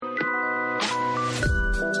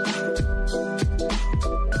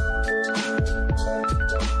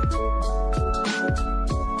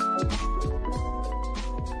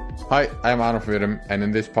Hi, I'm Arno Willem, and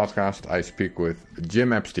in this podcast I speak with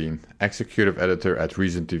Jim Epstein, executive editor at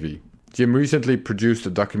Reason TV. Jim recently produced a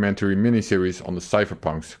documentary miniseries on the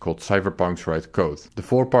cypherpunks called Cypherpunks Write Code. The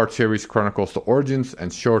 4-part series chronicles the origins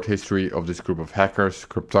and short history of this group of hackers,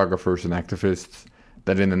 cryptographers and activists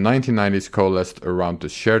that in the 1990s coalesced around the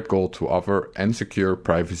shared goal to offer and secure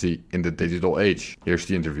privacy in the digital age. Here's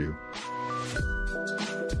the interview.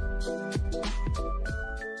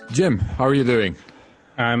 Jim, how are you doing?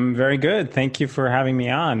 I'm very good. Thank you for having me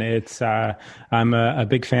on. I'm a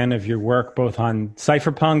big fan of your work, both on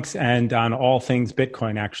cypherpunks and on all things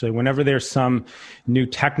Bitcoin, actually. Whenever there's some new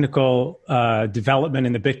technical development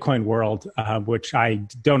in the Bitcoin world, which I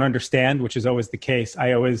don't understand, which is always the case,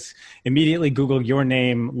 I always immediately Google your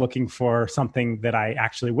name looking for something that I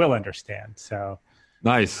actually will understand. So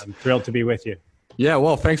nice. I'm thrilled to be with you. Yeah,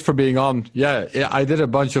 well, thanks for being on. Yeah, I did a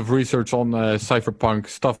bunch of research on cypherpunk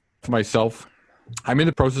stuff myself. I'm in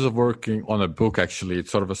the process of working on a book, actually.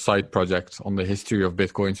 It's sort of a side project on the history of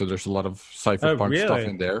Bitcoin. So there's a lot of cypherpunk stuff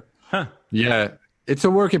in there. Huh. Yeah, it's a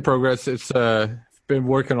work in progress. It's been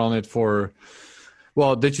working on it for,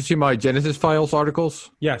 well, did you see my Genesis Files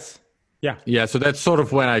articles? Yes. Yeah. Yeah, so that's sort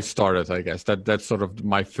of when I started, I guess. That's sort of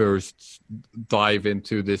my first dive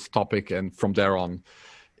into this topic. And from there on,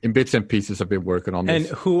 in bits and pieces, I've been working on this.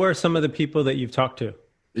 And who are some of the people that you've talked to?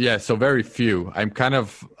 Yeah, so very few. I'm kind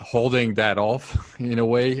of holding that off in a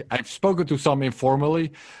way. I've spoken to some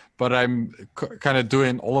informally, but I'm kind of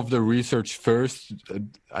doing all of the research first.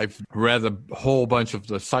 I've read a whole bunch of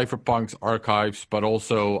the cypherpunks archives, but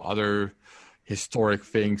also other historic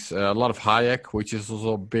things. A lot of Hayek, which is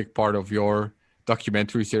also a big part of your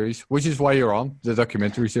documentary series, which is why you're on the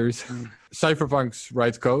documentary series. Cypherpunks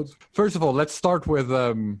Write Code. First of all, let's start with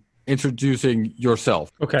introducing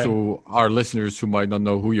yourself to our listeners who might not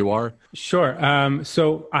know who you are. Sure.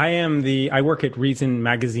 So I work at Reason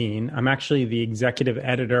Magazine. I'm actually the executive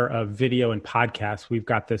editor of video and podcasts. We've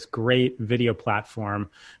got this great video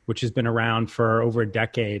platform, which has been around for over a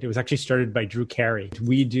decade. It was actually started by Drew Carey.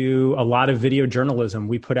 We do a lot of video journalism.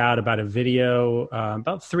 We put out about 3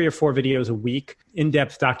 or 4 videos a week,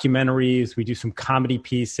 in-depth documentaries. We do some comedy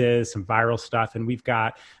pieces, some viral stuff, and we've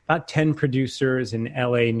got about 10 producers in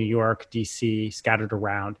LA, New York, DC, scattered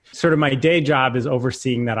around. Sort of my day job is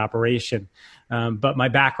overseeing that operation. But my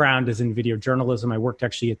background is in video journalism. I worked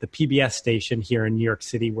actually at the PBS station here in New York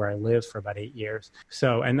City, where I lived for about 8 years.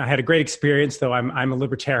 So, and I had a great experience, though I'm a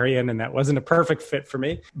libertarian, and that wasn't a perfect fit for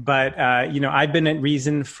me. But, I've been at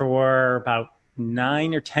Reason for about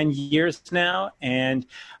 9 or 10 years now. And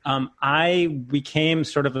I became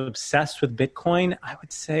sort of obsessed with Bitcoin, I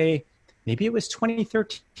would say, maybe it was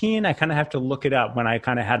 2013. I kind of have to look it up when I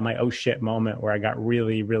kind of had my oh shit moment where I got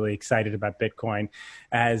really, really excited about Bitcoin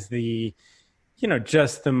as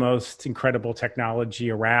just the most incredible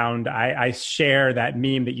technology around. I share that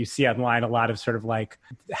meme that you see online a lot of, sort of like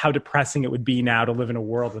how depressing it would be now to live in a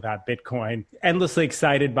world without Bitcoin. Endlessly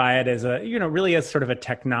excited by it as really as sort of a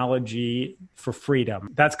technology for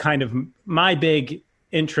freedom. That's kind of my big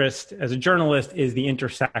interest as a journalist, is the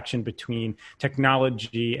intersection between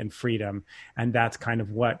technology and freedom. And that's kind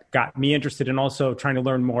of what got me interested in also trying to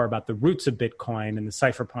learn more about the roots of Bitcoin and the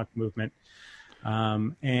cypherpunk movement.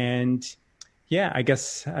 Yeah, I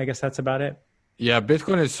guess that's about it. Yeah,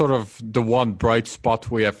 Bitcoin is sort of the one bright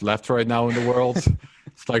spot we have left right now in the world.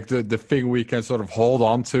 It's like the thing we can sort of hold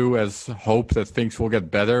on to as hope that things will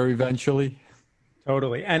get better eventually.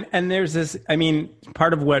 Totally. And there's this,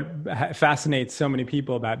 part of what fascinates so many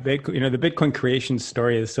people about Bitcoin, the Bitcoin creation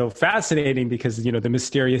story is so fascinating because, the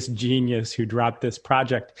mysterious genius who dropped this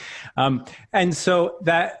project. And so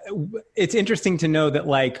that it's interesting to know that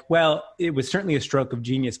it was certainly a stroke of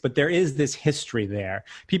genius, but there is this history there.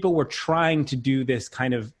 People were trying to do this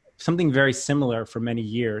kind of something very similar for many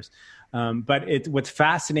years. But what's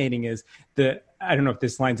fascinating is I don't know if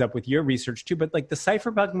this lines up with your research too, but the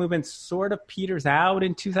cypherpunk movement sort of peters out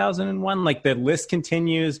in 2001. The list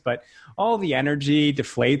continues, but all the energy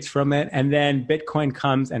deflates from it. And then Bitcoin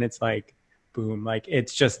comes and it's boom,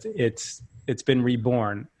 it's been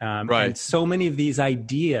reborn. Right. And so many of these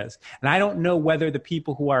ideas, and I don't know whether the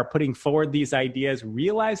people who are putting forward these ideas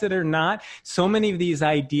realize it or not. So many of these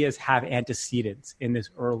ideas have antecedents in this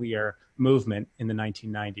earlier movement in the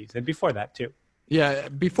 1990s and before that too. Yeah,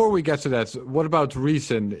 before we get to that, what about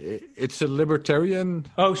Reason? It's a libertarian?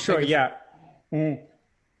 Oh, sure, yeah.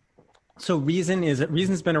 So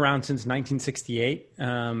Reason's been around since 1968,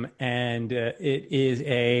 and it is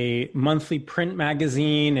a monthly print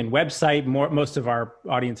magazine and website. Most of our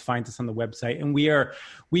audience finds us on the website, and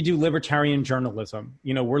we do libertarian journalism.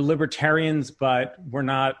 We're libertarians, but we're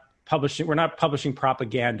not publishing. We're not publishing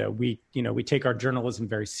propaganda. We take our journalism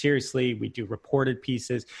very seriously. We do reported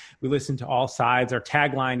pieces. We listen to all sides. Our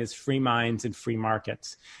tagline is free minds and free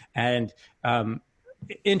markets. And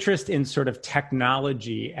interest in sort of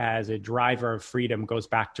technology as a driver of freedom goes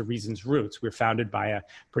back to Reason's roots. We were founded by a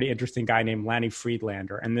pretty interesting guy named Lanny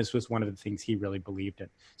Friedlander, and this was one of the things he really believed in.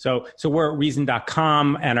 So we're at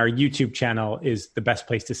Reason.com, and our YouTube channel is the best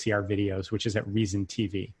place to see our videos, which is at Reason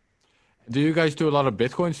TV. Do you guys do a lot of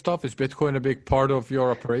Bitcoin stuff? Is Bitcoin a big part of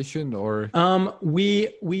your operation, or?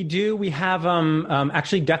 We do. We have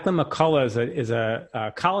actually Declan McCullough is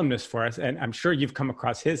a columnist for us, and I'm sure you've come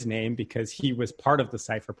across his name because he was part of the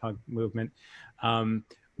cypherpunk movement.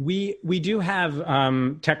 We do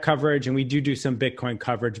have tech coverage, and we do some Bitcoin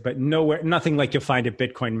coverage, but nothing like you'll find at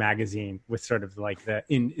Bitcoin Magazine with sort of like the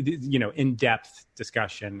in-depth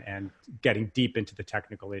discussion and getting deep into the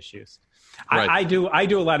technical issues. Right. I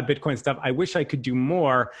do a lot of Bitcoin stuff. I wish I could do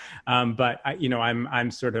more, but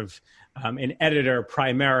I'm sort of an editor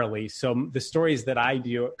primarily. So the stories that I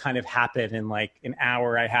do kind of happen in like an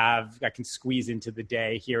hour I can squeeze into the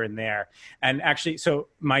day here and there. And actually, so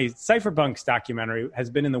my Cypherpunks documentary has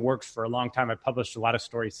been in the works for a long time. I've published a lot of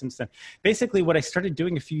stories since then. Basically, what I started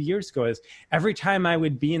doing a few years ago is every time I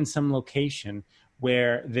would be in some location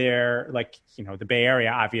where they're like, the Bay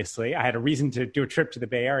Area, obviously. I had a reason to do a trip to the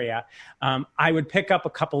Bay Area. I would pick up a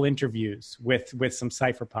couple interviews with some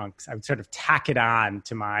cypherpunks. I would sort of tack it on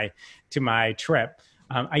to my trip.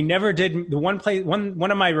 I never did one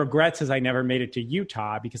of my regrets is I never made it to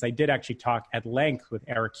Utah because I did actually talk at length with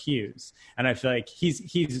Eric Hughes. And I feel like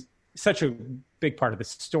he's such a big part of the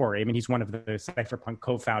story. I mean, he's one of the cypherpunk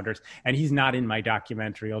co-founders, and he's not in my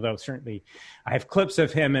documentary, although certainly I have clips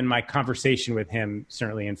of him, and my conversation with him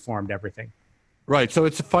certainly informed everything. Right. So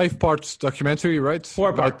it's a 5-part documentary, right?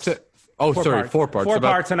 4 parts. 4 parts. 4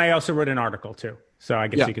 parts, and I also wrote an article too. So I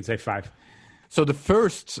guess you could say 5. So the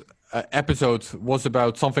first episode was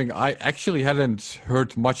about something I actually hadn't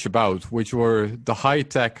heard much about, which were the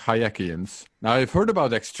high-tech Hayekians. Now, I've heard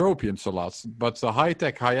about extropians a lot, but the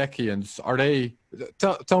high-tech Hayekians, are they...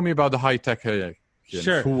 Tell me about the high-tech Hayekians.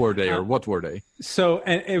 Sure. Who were they or what were they? So,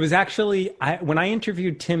 and it was actually, when I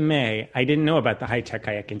interviewed Tim May, I didn't know about the high-tech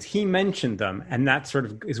Hayekians. He mentioned them, and that sort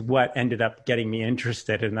of is what ended up getting me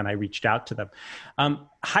interested, and then I reached out to them.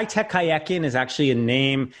 High-tech Hayekian is actually a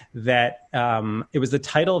name that it was the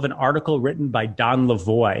title of an article written by Don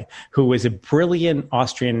Lavoie, who was a brilliant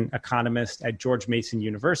Austrian economist at George Mason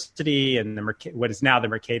University and what is now the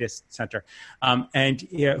Mercatus Center, and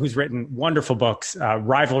who's written wonderful books,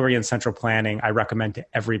 Rivalry and Central Planning. I recommend to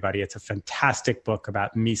everybody. It's a fantastic book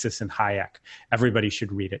about Mises and Hayek. Everybody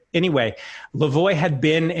should read it. Anyway, Lavoie had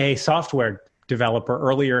been a software developer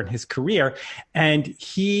earlier in his career, and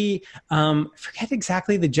he forget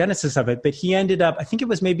exactly the genesis of it, but he ended up, I think it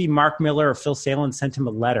was maybe Mark Miller or Phil Salen sent him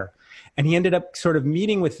a letter, and he ended up sort of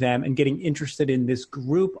meeting with them and getting interested in this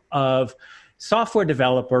group of software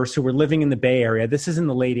developers who were living in the Bay Area. This is in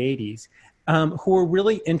the late 80s. Who were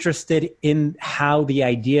really interested in how the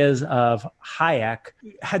ideas of Hayek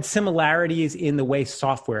had similarities in the way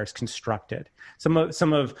software is constructed. Some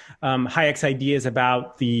of Hayek's ideas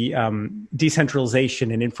about the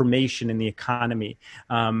decentralization and information in the economy,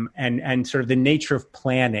 and sort of the nature of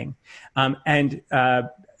planning, and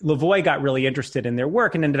Lavoie got really interested in their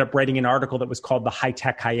work and ended up writing an article that was called The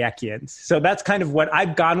High-Tech Hayekians. So that's kind of what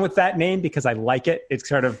I've gone with that name because I like it. It's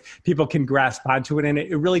sort of, people can grasp onto it, and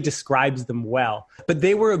it really describes them well. But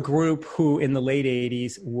they were a group who in the late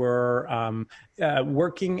 80s were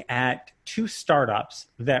working at 2 startups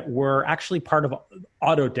that were actually part of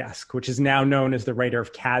Autodesk, which is now known as the writer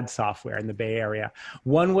of CAD software in the Bay Area.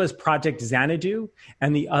 One was Project Xanadu,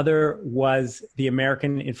 and the other was the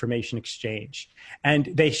American Information Exchange. And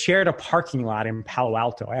they shared a parking lot in Palo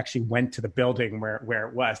Alto. I actually went to the building where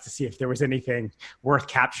it was to see if there was anything worth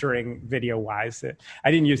capturing video-wise.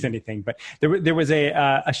 I didn't use anything, but there was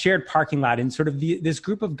a shared parking lot, and sort of this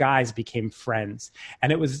group of guys became friends.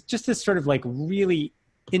 And it was just this sort of like really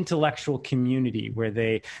intellectual community where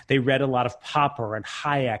they read a lot of Popper and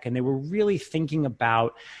Hayek, and they were really thinking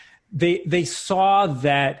about, they saw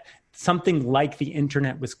that something like the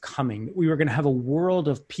internet was coming, that we were going to have a world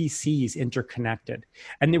of PCs interconnected.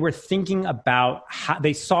 And they were thinking about how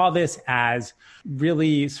they saw this as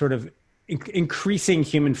really sort of increasing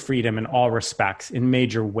human freedom in all respects in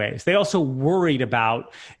major ways. They also worried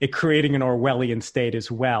about it creating an Orwellian state as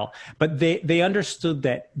well. But they understood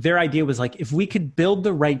that their idea was like, if we could build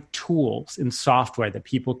the right tools in software that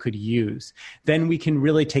people could use, then we can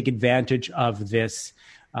really take advantage of this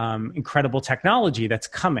incredible technology that's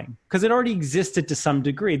coming, because it already existed to some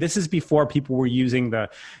degree. This is before people were using the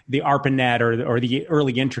ARPANET or the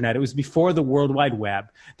early internet. It was before the World Wide Web.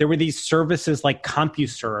 There were these services like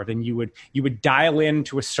CompuServe, and you would dial in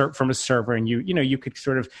to from a server, and you could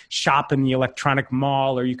sort of shop in the electronic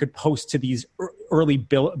mall, or you could post to these early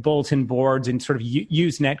bulletin boards and sort of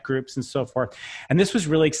Usenet groups and so forth. And this was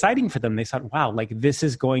really exciting for them. They thought, wow, like this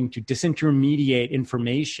is going to disintermediate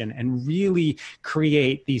information and really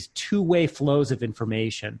create these two-way flows of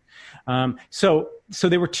information. So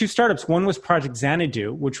there were two startups. One was Project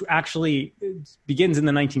Xanadu, which actually begins in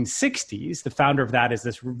the 1960s. The founder of that is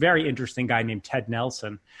this very interesting guy named Ted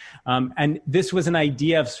Nelson. And this was an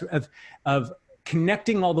idea of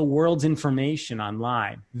connecting all the world's information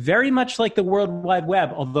online, very much like the World Wide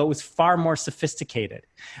Web, although it was far more sophisticated.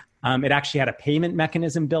 It actually had a payment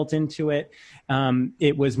mechanism built into it.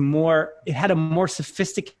 It had a more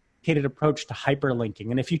sophisticated approach to hyperlinking.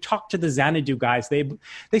 And if you talk to the Xanadu guys,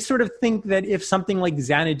 they sort of think that if something like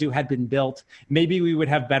Xanadu had been built, maybe we would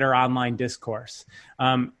have better online discourse.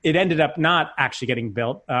 It ended up not actually getting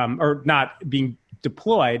built or not being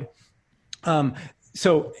deployed.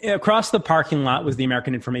 So across the parking lot was the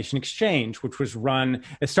American Information Exchange, which was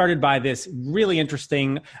started by this really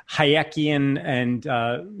interesting Hayekian and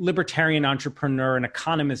libertarian entrepreneur and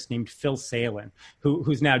economist named Phil Salen,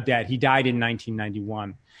 who's now dead. He died in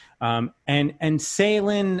 1991. And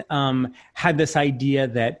Salen had this idea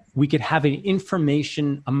that we could have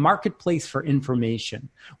a marketplace for information,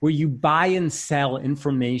 where you buy and sell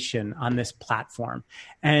information on this platform,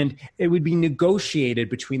 and it would be negotiated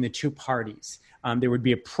between the two parties. There would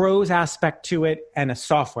be a prose aspect to it and a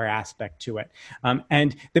software aspect to it.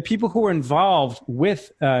 And the people who were involved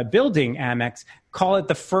with building Amex call it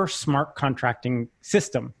the first smart contracting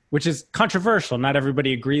system, which is controversial. Not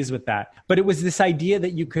everybody agrees with that. But it was this idea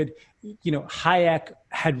that you could, Hayek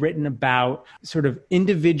had written about sort of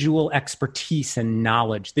individual expertise and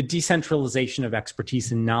knowledge, the decentralization of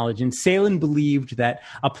expertise and knowledge. And Salen believed that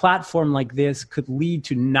a platform like this could lead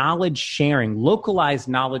to knowledge sharing, localized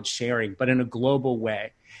knowledge sharing, but in a global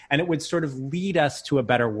way. And it would sort of lead us to a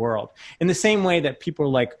better world. In the same way that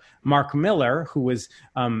people like Mark Miller, who was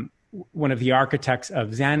one of the architects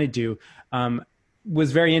of Xanadu,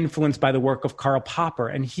 was very influenced by the work of Karl Popper.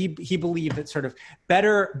 And he believed that sort of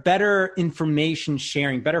better information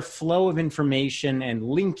sharing, better flow of information and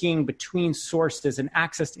linking between sources and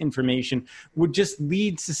access to information would just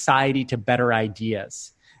lead society to better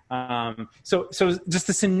ideas. So just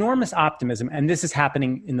this enormous optimism, and this is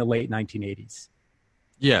happening in the late 1980s.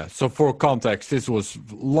 Yeah, so for context, this was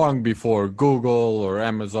long before Google or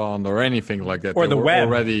Amazon or anything like that. Or the web.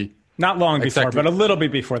 Already, not long exactly. before, but a little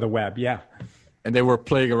bit before the web, yeah. And they were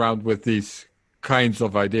playing around with these kinds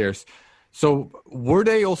of ideas. So were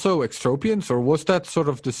they also extropians, or was that sort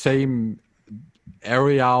of the same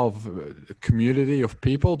area of community of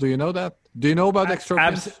people? Do you know that? Do you know about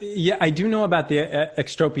extropians? Yeah, I do know about the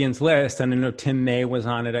extropians list, and I know Tim May was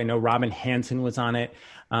on it. I know Robin Hanson was on it.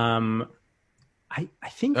 I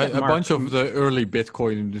think that a bunch of the early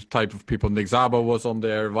Bitcoin type of people. Nick Szabo was on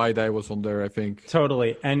there. Vaidai was on there, I think.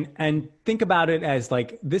 Totally. And think about it as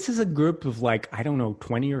like, this is a group of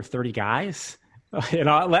 20 or 30 guys.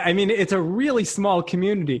 I mean, it's a really small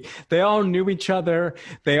community. They all knew each other.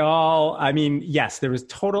 Yes, there was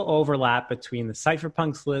total overlap between the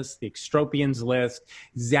Cypherpunks list, the Extropians list,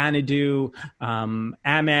 Xanadu,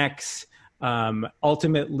 Amex,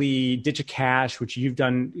 ultimately DigiCash, which you've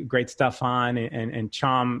done great stuff on, and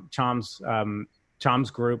Chom's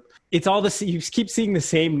group. It's all this. You keep seeing the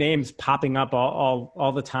same names popping up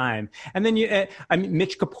all the time. And then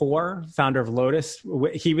Mitch Kapoor, founder of Lotus,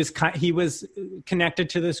 he was connected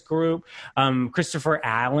to this group. Christopher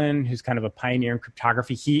Allen, who's kind of a pioneer in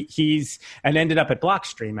cryptography, he's and ended up at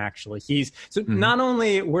Blockstream actually. Not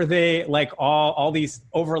only were they like all these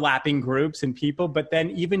overlapping groups and people, but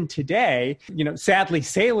then even today, sadly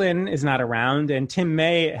Salen is not around and Tim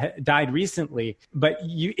May died recently. But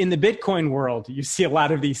in the Bitcoin world, you see a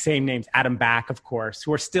lot of these same names, Adam Back, of course,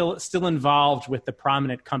 who are still involved with the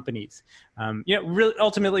prominent companies. Really,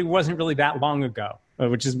 ultimately, wasn't really that long ago,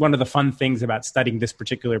 which is one of the fun things about studying this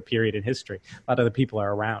particular period in history. A lot of the people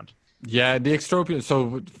are around. Yeah, the extropians.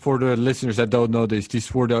 So for the listeners that don't know this,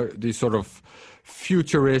 these were these sort of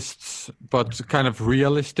futurists, but kind of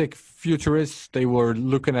realistic futurists. They were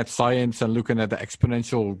looking at science and looking at the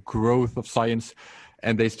exponential growth of science.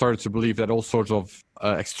 And they started to believe that all sorts of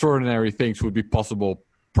extraordinary things would be possible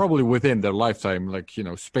probably within their lifetime, like,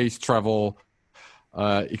 space travel,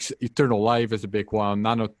 eternal life is a big one,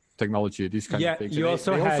 nanotechnology, these kind of things. You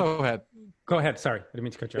also had Go ahead. Sorry, I didn't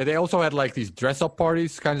mean to cut you off. They also had like these dress-up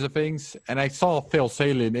parties kinds of things. And I saw Phil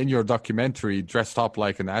Salin in your documentary dressed up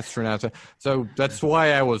like an astronaut. So that's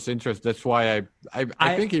why I was interested. That's why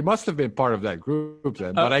I think he must have been part of that group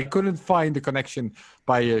then. But I couldn't find the connection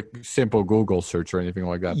by a simple Google search or anything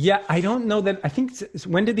like that. Yeah, I don't know that. I think,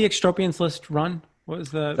 when did the Extropians list run? What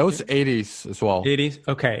was the... That was 80s as well. 80s?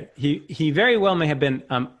 Okay. He very well may have been...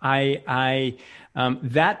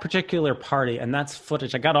 that particular party, and that's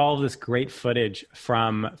footage. I got all of this great footage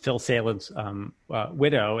from Phil Salin's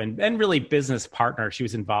widow and really business partner. She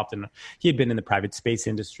was involved he had been in the private space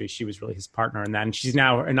industry. She was really his partner in that. And she's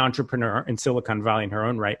now an entrepreneur in Silicon Valley in her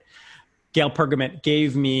own right. Gail Pergament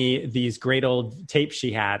gave me these great old tapes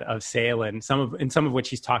she had of Salin, some of which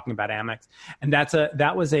he's talking about Amex. And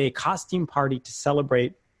that was a costume party to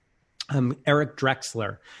celebrate Eric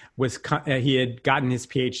Drexler. He had gotten his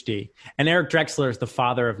PhD, and Eric Drexler is the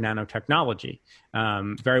father of nanotechnology,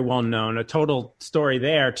 very well known. A total story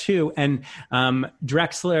there too. And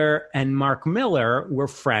Drexler and Mark Miller were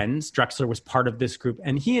friends. Drexler was part of this group,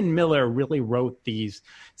 and he and Miller really wrote these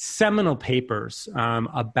seminal papers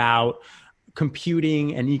about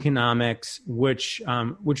computing and economics, which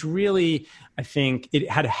really, I think,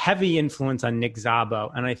 it had a heavy influence on Nick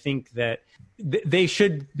Szabo, and I think that they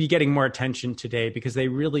should be getting more attention today because they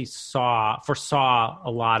really foresaw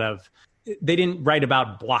a lot of. They didn't write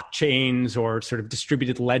about blockchains or sort of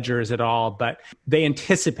distributed ledgers at all, but they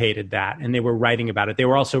anticipated that and they were writing about it. They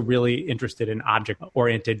were also really interested in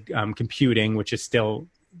object-oriented computing, which is still,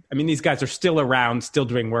 I mean, these guys are still around, still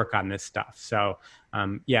doing work on this stuff. So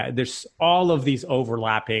there's all of these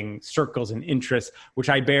overlapping circles and interests, which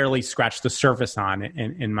I barely scratched the surface on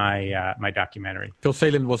in my my documentary. Phil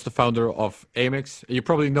Salin was the founder of Amex. You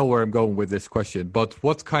probably know where I'm going with this question, but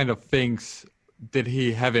what kind of things did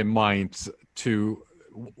he have in mind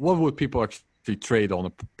what would people actually trade on a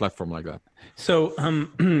platform like that? So I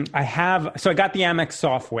got the Amex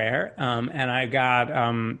software, and I got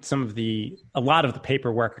a lot of the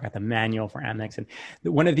paperwork. I got the manual for Amex, and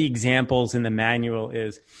one of the examples in the manual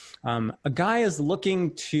is a guy is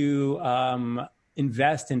looking to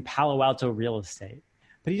invest in Palo Alto real estate,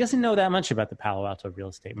 but he doesn't know that much about the Palo Alto real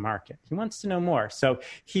estate market. He wants to know more. So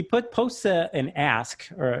he posts an ask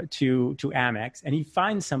to Amex, and he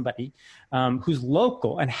finds somebody who's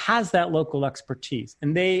local and has that local expertise.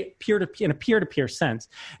 And they, in a peer-to-peer sense,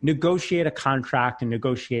 negotiate a contract and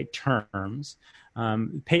negotiate terms.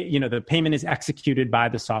 The payment is executed by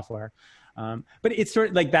the software. But it's sort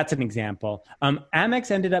of like, that's an example.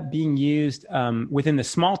 Amex ended up being used within the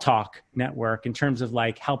Smalltalk network in terms of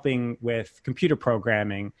like helping with computer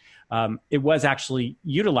programming. It was actually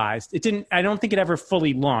utilized. I don't think it ever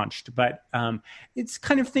fully launched, but it's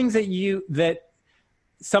kind of things that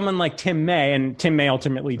someone like Tim May, and Tim May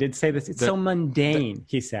ultimately did say this, it's so mundane,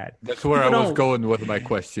 he said. That's where I was going with my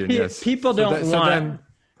question, yes. People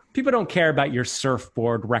don't care about your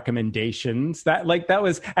surfboard recommendations.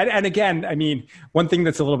 And again, I mean, one thing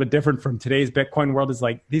that's a little bit different from today's Bitcoin world is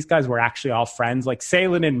like these guys were actually all friends. Like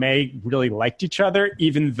Salin and May really liked each other,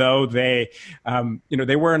 even though they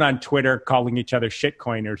weren't on Twitter calling each other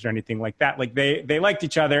shitcoiners or anything like that. Like they liked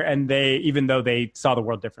each other, and even though they saw the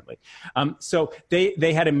world differently. So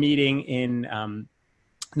they had a meeting in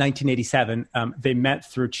 1987, they met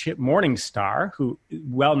through Chip Morningstar, who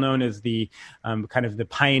well known as the kind of the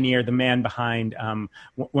pioneer, the man behind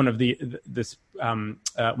one of the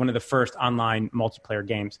first online multiplayer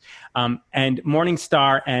games. And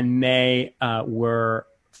Morningstar and May were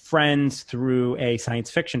friends through a science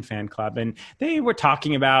fiction fan club, and they were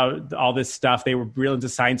talking about all this stuff. They were real into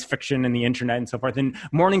science fiction and the internet and so forth. And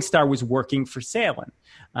Morningstar was working for Salin.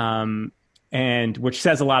 And which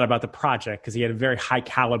says a lot about the project because he had a very high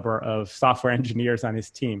caliber of software engineers on his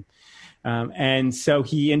team. And so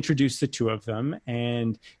he introduced the two of them,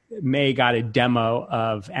 and May got a demo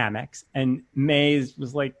of Amex, and May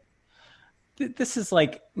was like, this is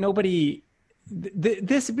like nobody,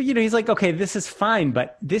 he's like, okay, this is fine,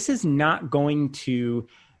 but this is not going to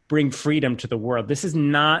bring freedom to the world. This is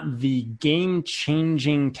not the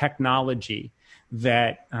game-changing technology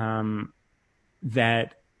that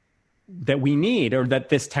we need, or that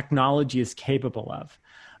this technology is capable of.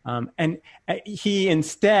 And he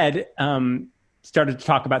instead started to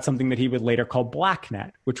talk about something that he would later call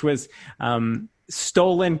Blacknet, which was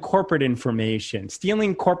stolen corporate information,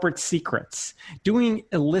 stealing corporate secrets, doing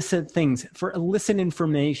illicit things for illicit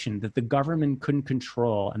information that the government couldn't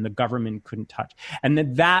control and the government couldn't touch. And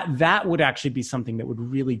that would actually be something that would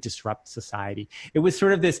really disrupt society. It was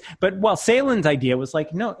sort of this, but Salin's idea was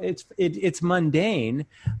like, no, it's mundane,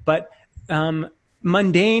 but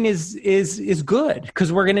mundane is good,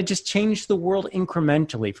 because we're going to just change the world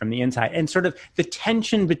incrementally from the inside. And sort of the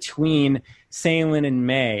tension between Salen and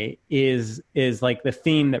May is like the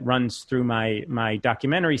theme that runs through my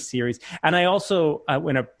documentary series. And I also,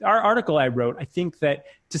 when our article I wrote, I think that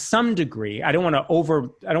to some degree, I don't want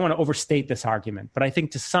to overstate this argument, but I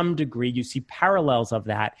think to some degree you see parallels of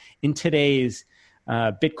that in today's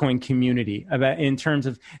Bitcoin community, about in terms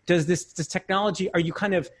of does this technology, are you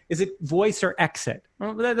is it voice or exit?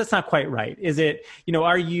 Well, that's not quite right. Is it,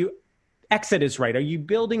 exit is right. Are you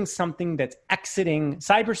building something that's exiting?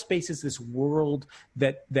 Cyberspace is this world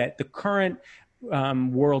that the current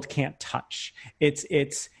world can't touch. It's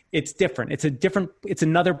different. It's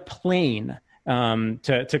another plane.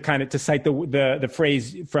 To cite the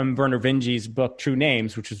phrase from Werner Vinge's book True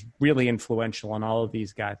Names, which is really influential on all of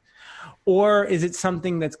these guys. Or is it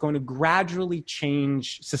something that's going to gradually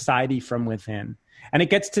change society from within? And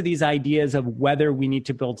it gets to these ideas of whether we need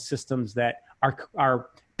to build systems that are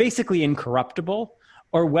basically incorruptible,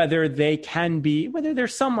 or whether they're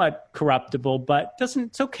somewhat corruptible, but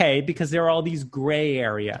it's okay because there are all these gray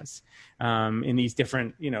areas in these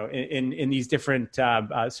different, in these different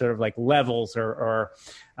sort of like levels or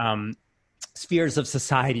spheres of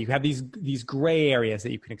society. You have these gray areas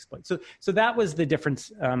that you can exploit. So that was the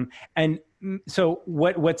difference. And so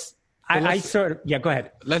go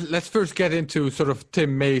ahead. Let's first get into sort of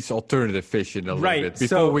Tim May's alternative vision a little bit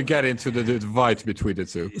before we get into the divide between the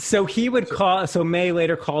two. So May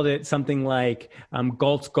later called it something like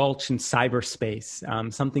Galt's Gulch in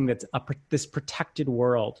cyberspace, something that's this protected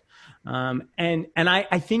world. And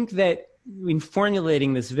I think that in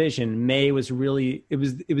formulating this vision, May was really, it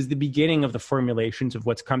was the beginning of the formulations of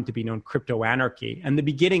what's come to be known crypto anarchy and the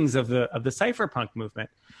beginnings of the cypherpunk movement.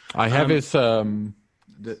 I have his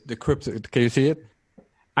the crypto. Can you see it?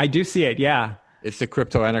 I do see it. Yeah, it's the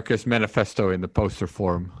Crypto Anarchist Manifesto in the poster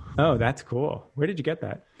form. Oh, that's cool. Where did you get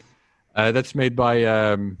that? That's made by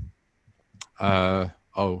the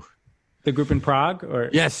group in Prague,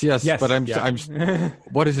 or yes. But I'm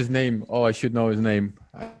what is his name? Oh, I should know his name.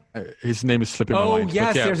 His name is slipping my mind. Oh,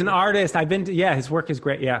 yes, there's an artist. I've been to, his work is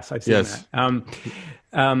great. Yes, I've seen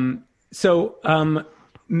that.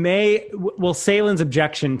 May, Salen's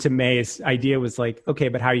objection to May's idea was like, okay,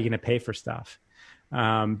 but how are you going to pay for stuff?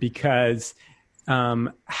 Because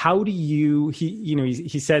how do you,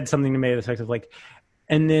 he said something to May to the effect of like,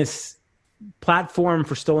 in this platform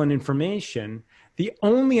for stolen information, the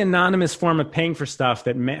only anonymous form of paying for stuff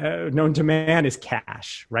that known to man is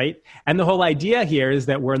cash, right? And the whole idea here is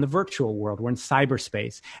that we're in the virtual world, we're in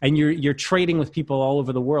cyberspace, and you're trading with people all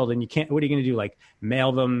over the world, and what are you going to do? Like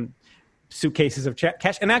mail them suitcases of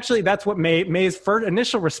cash? And actually, that's what May's first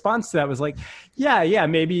initial response to that was like, yeah,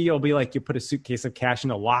 maybe you'll be like, you put a suitcase of cash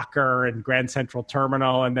in a locker in Grand Central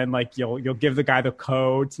Terminal, and then like you'll give the guy the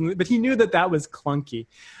codes. But he knew that was clunky.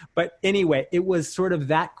 But anyway, it was sort of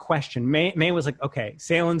that question. May was like, okay,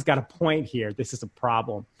 Salen's got a point here. This is a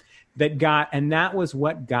problem and that was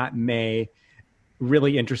what got May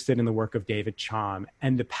really interested in the work of David Chaum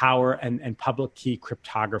and the power and public key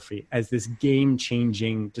cryptography as this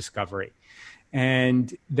game-changing discovery.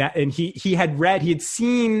 And he had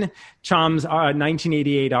seen Chaum's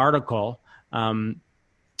 1988 article,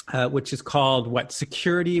 which is called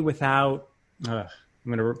Security Without. I'm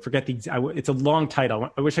going to forget it's a long title.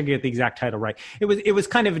 I wish I could get the exact title right. It was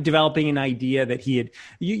kind of developing an idea that he had.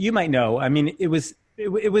 You might know. I mean, it was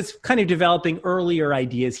kind of developing earlier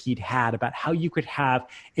ideas he'd had about how you could have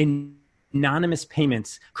anonymous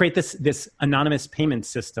payments, create this anonymous payment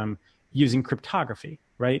system using cryptography,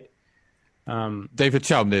 right? David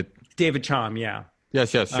Chaum did. David Chaum, yeah. Yes,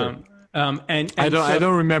 sure. And I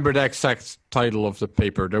don't remember the exact title of the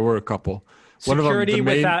paper. There were a couple. Security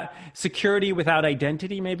without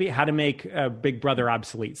identity, maybe how to make Big Brother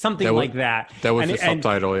obsolete, something like that. That was the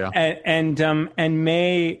subtitle, yeah. And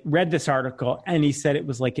May read this article, and he said it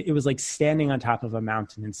was like standing on top of a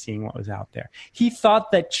mountain and seeing what was out there. He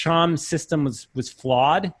thought that Chaum's system was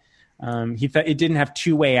flawed. He thought it didn't have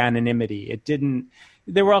two-way anonymity.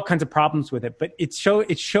 There were all kinds of problems with it, but it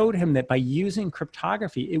showed him that by using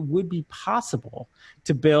cryptography, it would be possible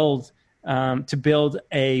to build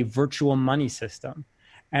a virtual money system.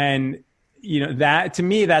 And that to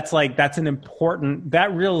me, that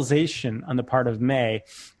realization on the part of May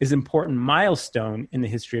is an important milestone in the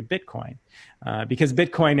history of Bitcoin, because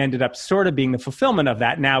Bitcoin ended up sort of being the fulfillment of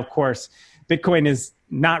that. Now, of course, Bitcoin is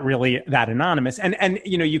not really that anonymous, and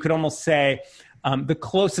you could almost say the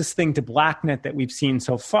closest thing to Blacknet that we've seen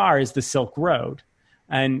so far is the Silk Road,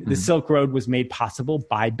 and the Silk Road was made possible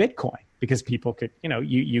by Bitcoin. Because people could,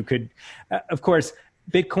 you could, of course,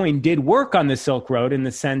 Bitcoin did work on the Silk Road in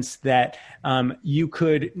the sense that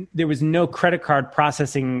there was no credit card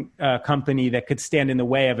processing company that could stand in the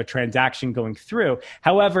way of a transaction going through.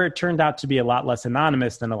 However, it turned out to be a lot less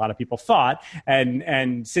anonymous than a lot of people thought.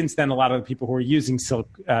 And since then, a lot of the people who are using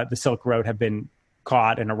the Silk Road have been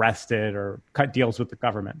caught and arrested or cut deals with the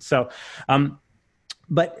government. So,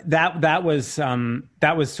 but that was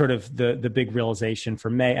sort of the big realization for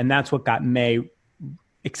May, and that's what got May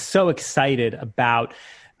so excited about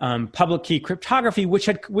public key cryptography, which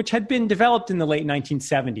had been developed in the late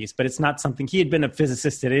 1970s, but it's not something he had been a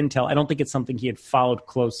physicist at Intel. I don't think it's something he had followed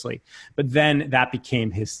closely. But then that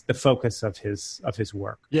became the focus of his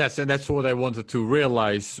work. Yes, and that's what I wanted to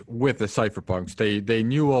realize with the cypherpunks. They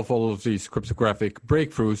knew of all of these cryptographic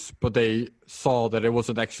breakthroughs, but they saw that it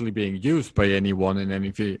wasn't actually being used by anyone in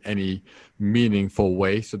any meaningful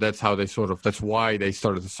way. So that's how that's why they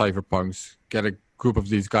started the cypherpunks, get a group of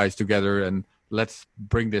these guys together and let's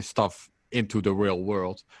bring this stuff into the real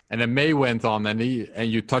world. And then May went on, and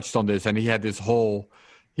you touched on this, and he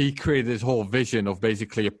created this whole vision of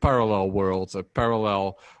basically a parallel world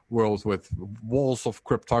with walls of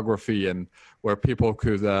cryptography, and where people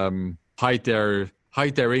could hide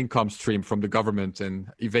their income stream from the government and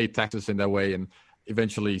evade taxes in that way, and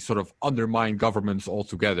eventually sort of undermine governments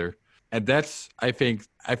altogether. And I think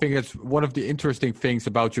it's one of the interesting things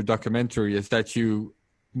about your documentary is that you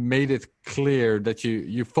made it clear that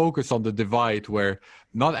you focus on the divide where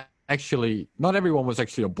not everyone was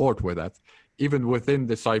actually on board with that. Even within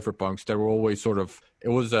the cypherpunks, there were always it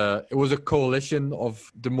was a coalition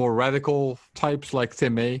of the more radical types like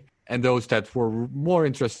Tim May and those that were more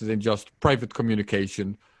interested in just private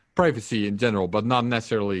communication, privacy in general, but not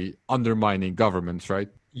necessarily undermining governments, right?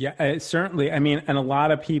 Yeah, certainly. I mean, and a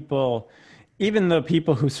lot of people, even the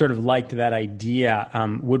people who sort of liked that idea,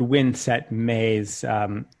 would wince at May's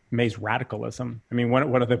radicalism. I mean,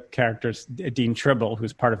 one of the characters, Dean Tribble,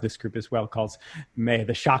 who's part of this group as well, calls May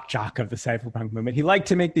the shock jock of the cypherpunk movement. He liked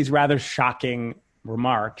to make these rather shocking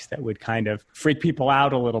remarks that would kind of freak people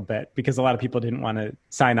out a little bit because a lot of people didn't want to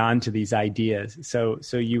sign on to these ideas. So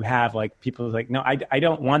you have like people like, no, I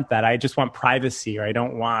don't want that. I just want privacy, or I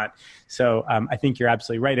don't want. So I think you're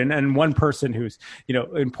absolutely right. And one person who's,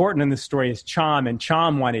 important in this story is Chom, and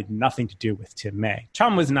Chom wanted nothing to do with Tim May.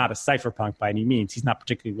 Chom was not a cypherpunk by any means. He's not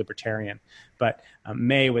particularly libertarian, but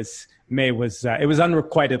May was it was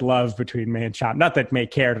unrequited love between May and Chom. Not that May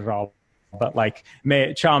cared at all, but like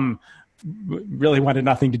Chom really wanted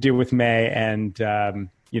nothing to do with May, and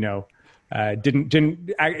didn't.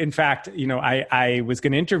 In fact, I was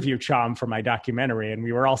going to interview Chom for my documentary, and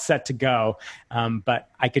we were all set to go, but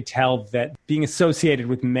I could tell that being associated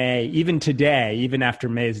with May, even today, even after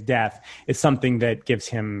May's death, is something that gives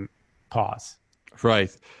him pause.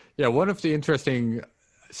 Right. Yeah. One of the interesting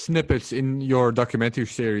snippets in your documentary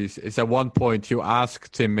series is at one point you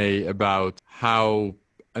asked Tim May about how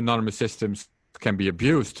anonymous systems can be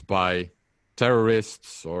abused by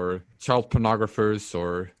terrorists or child pornographers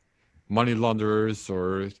or money launderers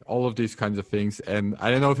or all of these kinds of things. And I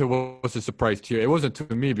don't know if it was a surprise to you. It wasn't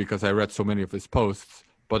to me because I read so many of his posts,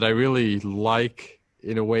 but I really like,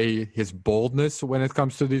 in a way, his boldness when it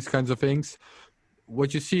comes to these kinds of things.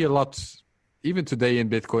 What you see a lot, even today in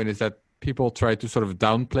Bitcoin, is that people try to sort of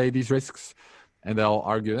downplay these risks, and they'll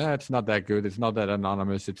argue, it's not that good, it's not that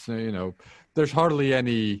anonymous, it's, there's hardly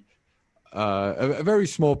any a very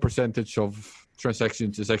small percentage of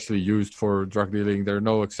transactions is actually used for drug dealing. There are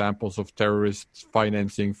no examples of terrorists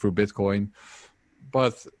financing through Bitcoin.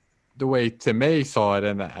 But the way Tim May saw it,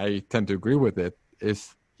 and I tend to agree with it,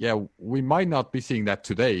 is, we might not be seeing that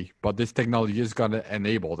today, but this technology is going to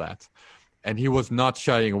enable that. And he was not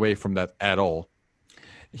shying away from that at all.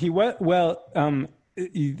 He was,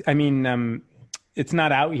 it's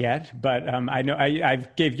not out yet, but I know I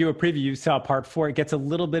gave you a preview. You saw part 4. It gets a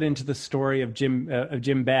little bit into the story of Jim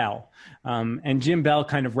Bell, and Jim Bell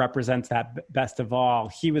kind of represents that best of all.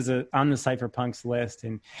 He was on the cypherpunks list,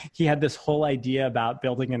 and he had this whole idea about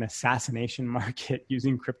building an assassination market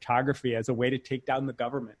using cryptography as a way to take down the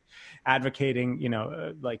government, advocating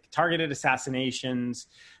like targeted assassinations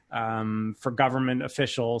for government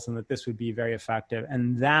officials, and that this would be very effective.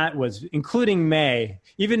 And that was, including May,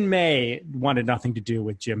 even May wanted nothing to do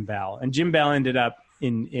with Jim Bell. And Jim Bell ended up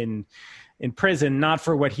in prison, not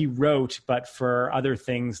for what he wrote, but for other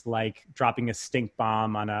things like dropping a stink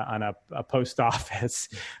bomb on a post office.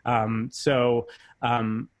 Bell,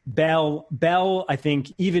 I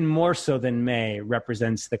think, even more so than May,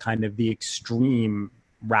 represents the kind of the extreme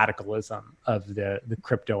radicalism of the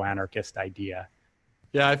crypto anarchist idea.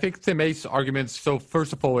 Yeah, I think Tim May's arguments. So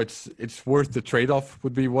first of all, it's worth the trade-off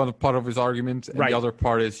would be one part of his argument, and the other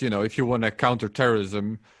part is, if you want to counter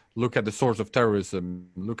terrorism, look at the source of terrorism.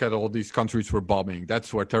 Look at all these countries we're bombing.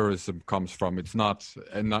 That's where terrorism comes from. It's not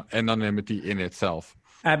anonymity in itself.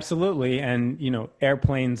 Absolutely. And,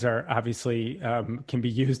 airplanes are obviously can be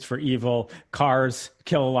used for evil. Cars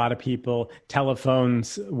kill a lot of people.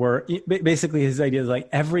 Telephones were basically his idea is like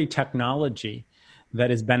every technology that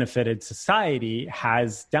has benefited society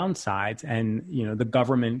has downsides. And, the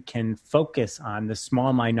government can focus on the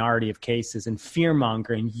small minority of cases and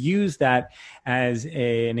fearmonger and use that as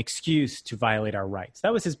an excuse to violate our rights.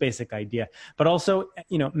 That was his basic idea. But also,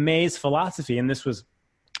 May's philosophy, and this was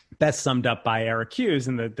best summed up by Eric Hughes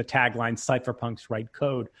in the tagline, Cypherpunks Write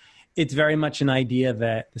Code. It's very much this idea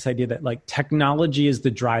that like technology is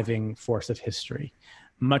the driving force of history,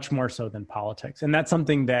 much more so than politics. And that's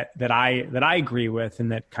something that I agree with,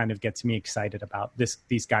 and that kind of gets me excited about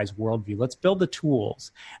these guys' worldview. Let's build the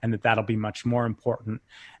tools, and that'll be much more important.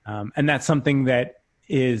 And that's something that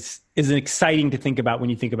is exciting to think about when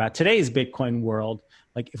you think about today's Bitcoin world.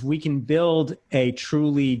 Like if we can build a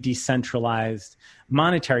truly decentralized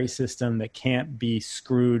monetary system that can't be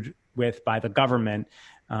screwed with by the government,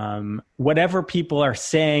 whatever people are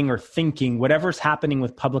saying or thinking, whatever's happening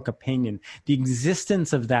with public opinion, the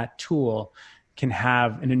existence of that tool can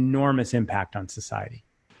have an enormous impact on society.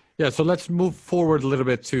 Yeah, so let's move forward a little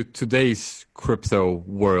bit to today's crypto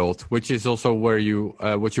world, which is also where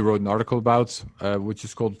what you wrote an article about, which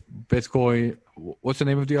is called Bitcoin. What's the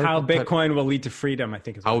name of the article? How Bitcoin will lead to freedom, I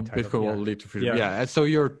think is How Bitcoin will lead to freedom. Yeah. And so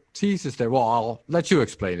your thesis there, well, I'll let you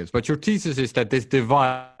explain it, but your thesis is that this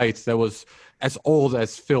divide that was as old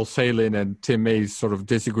as Phil Salin and Tim May's sort of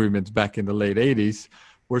disagreements back in the late 80s,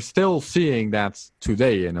 we're still seeing that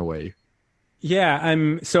today in a way. Yeah,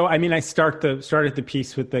 I started the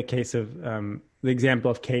piece with the case of the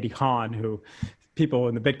example of Katie Haun, who people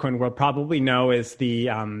in the Bitcoin world probably know as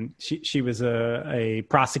she was a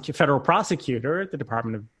federal prosecutor at the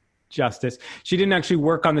Department of Justice. She didn't actually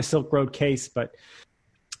work on the Silk Road case, but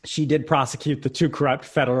she did prosecute the two corrupt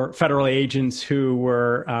federal agents who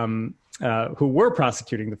were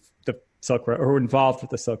prosecuting the Silk Road, or who were involved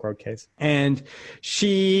with the Silk Road case. And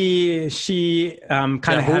she kind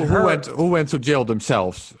of had who went to jail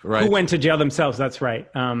themselves, right? Who went to jail themselves? That's right.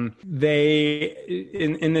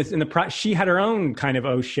 She had her own kind of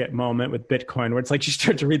oh shit moment with Bitcoin, where it's like she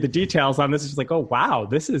started to read the details on this. It's like, oh wow,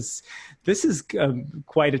 this is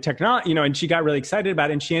quite a technology, and she got really excited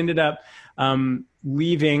about it. And she ended up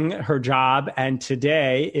leaving her job, and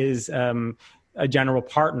today is a general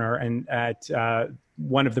partner and at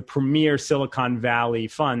one of the premier Silicon Valley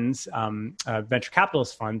funds, venture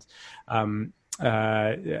capitalist funds,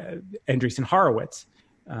 Andreessen Horowitz.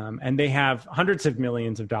 And they have hundreds of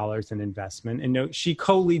millions of dollars in investment. And she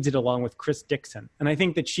co-leads it along with Chris Dixon. And I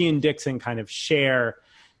think that she and Dixon kind of share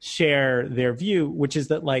their view, which is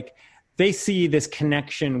that like they see this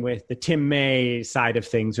connection with the Tim May side of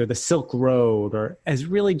things or the Silk Road or as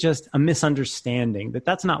really just a misunderstanding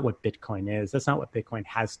that's not what Bitcoin is. That's not what Bitcoin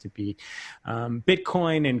has to be.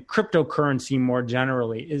 Bitcoin and cryptocurrency more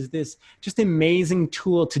generally is this just amazing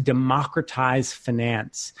tool to democratize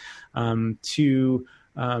finance, to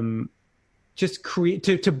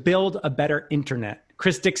build a better internet.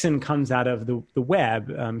 Chris Dixon comes out of the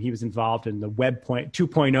web. He was involved in the Web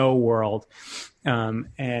 2.0 world.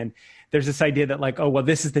 And there's this idea that like, oh, well,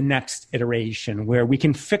 this is the next iteration where we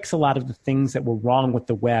can fix a lot of the things that were wrong with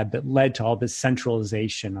the web that led to all this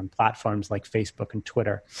centralization on platforms like Facebook and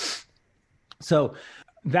Twitter. So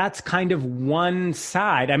that's kind of one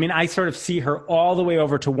side. I mean, I sort of see her all the way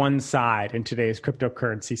over to one side in today's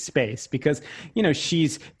cryptocurrency space because,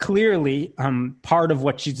 she's clearly part of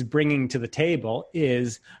what she's bringing to the table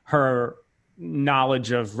is her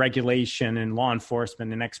knowledge of regulation and law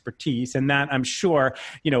enforcement and expertise. And that I'm sure,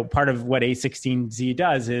 part of what A16Z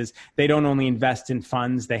does is they don't only invest in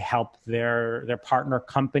funds, they help their partner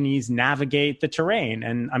companies navigate the terrain.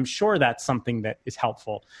 And I'm sure that's something that is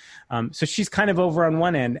helpful. So she's kind of over on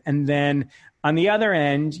one end. And then on the other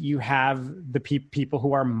end, you have the people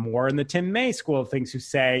who are more in the Tim May school of things who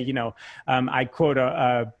say, I quote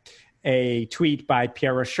a tweet by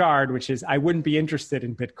Pierre Rochard, which is, I wouldn't be interested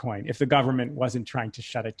in Bitcoin if the government wasn't trying to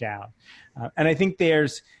shut it down. And I think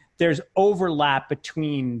there's overlap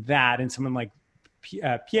between that and someone like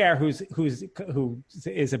Pierre, who is a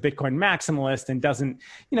Bitcoin maximalist and doesn't,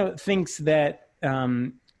 thinks that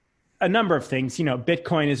a number of things,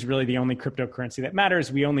 Bitcoin is really the only cryptocurrency that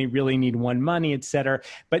matters. We only really need one money, et cetera.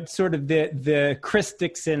 But sort of the Chris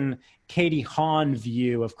Dixon, Katie Haun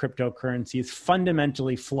view of cryptocurrency is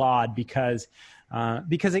fundamentally flawed because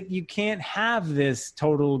because you can't have this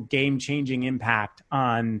total game-changing impact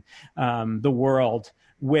on the world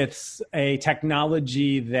with a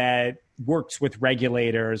technology that works with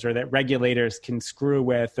regulators or that regulators can screw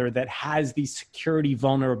with or that has these security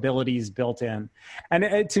vulnerabilities built in.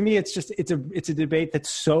 And to me, it's a debate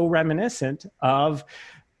that's so reminiscent of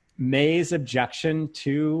May's objection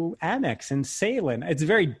to Amex and Salin. It's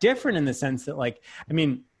very different in the sense that,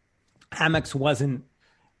 Amex wasn't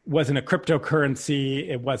a cryptocurrency.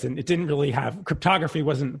 It didn't really have cryptography,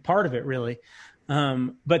 wasn't a part of it really.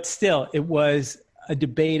 But still, it was a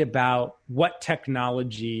debate about what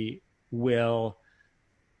technology will,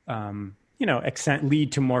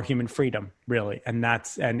 lead to more human freedom, really. And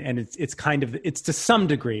it's to some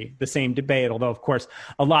degree the same debate, although of course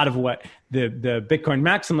a lot of what the Bitcoin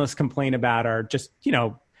maximalists complain about are just,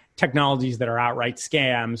 technologies that are outright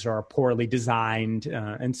scams or are poorly designed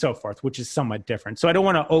and so forth, which is somewhat different. So I don't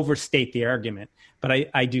want to overstate the argument, but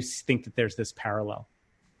I do think that there's this parallel.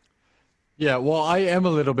 Yeah, well, I am a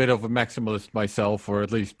little bit of a maximalist myself, or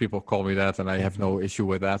at least people call me that, and I have no issue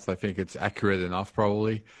with that. I think it's accurate enough,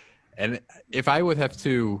 probably. And if I would have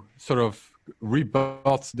to sort of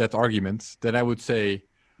rebut that argument, then I would say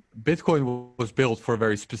Bitcoin was built for a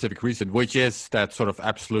very specific reason, which is that sort of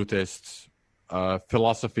absolutist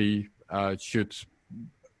philosophy should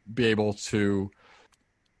be able to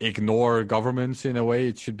ignore governments in a way.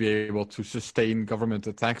 It should be able to sustain government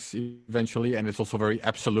attacks eventually. And it's also very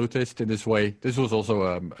absolutist in this way. This was also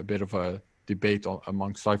a bit of a debate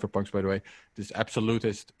among cypherpunks, by the way, this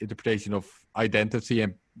absolutist interpretation of identity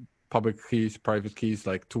and public keys, private keys,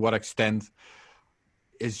 like to what extent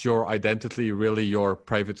is your identity really your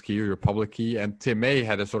private key or your public key? And Tim May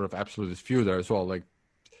had a sort of absolutist view there as well. Like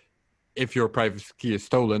if your private key is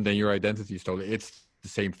stolen, then your identity is stolen. It's the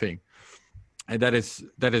same thing. And that is,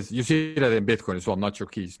 you see that in Bitcoin as well, not your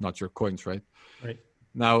keys, not your coins, right? Right.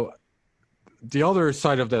 Now, the other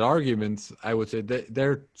side of that argument, I would say,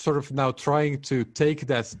 they're sort of now trying to take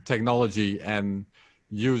that technology and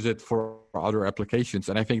use it for other applications.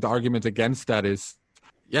 And I think the argument against that is,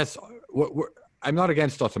 yes, I'm not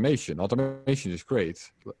against automation. Automation is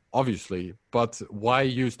great, obviously, but why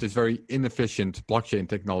use this very inefficient blockchain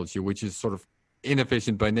technology, which is sort of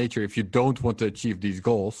inefficient by nature? If you don't want to achieve these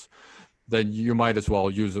goals, then you might as well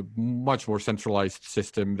use a much more centralized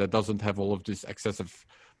system that doesn't have all of this excessive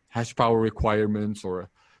hash power requirements or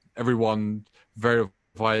everyone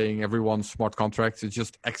verifying everyone's smart contracts. It's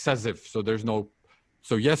just excessive.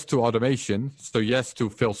 So yes to automation. So yes to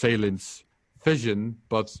Phil Salin's vision,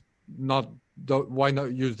 but why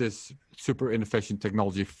not use this super inefficient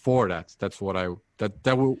technology for that?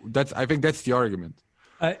 I think that's the argument.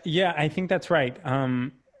 Yeah, I think that's right.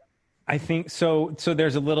 I think so. So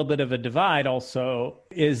there's a little bit of a divide. Also,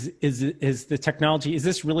 is the technology? Is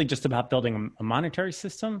this really just about building a monetary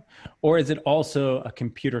system, or is it also a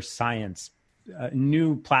computer science, a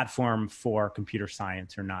new platform for computer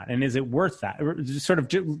science, or not? And is it worth that? Sort of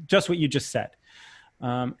just what you just said.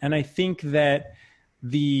 And I think that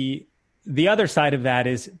the other side of that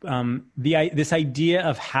is this idea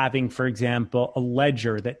of having, for example, a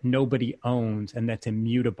ledger that nobody owns and that's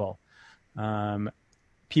immutable.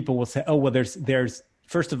 People will say, "Oh, well, there's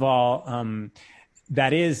first of all,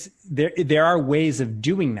 that is there are ways of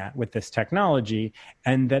doing that with this technology,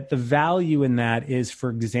 and that the value in that is, for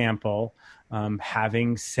example,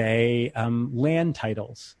 having, say, land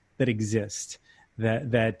titles that exist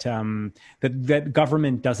that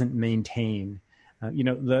government doesn't maintain."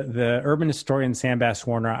 The urban historian Sam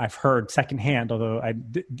Bass-Warner, I've heard secondhand, although I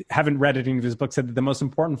haven't read any of his books, said that the most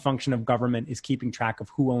important function of government is keeping track of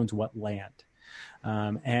who owns what land.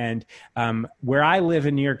 And where I live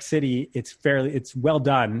in New York City, it's well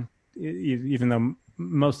done, even though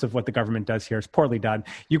most of what the government does here is poorly done.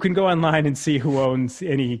 You can go online and see who owns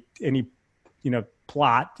any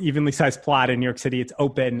plot, evenly sized plot in New York City. It's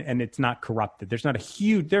open and it's not corrupted. There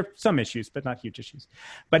are some issues, but not huge issues.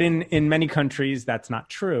 But in many countries, that's not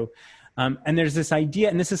true. And there's this idea,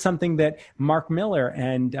 and this is something that Mark Miller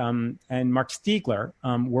and Mark Stiegler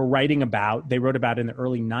were writing about. They wrote about in the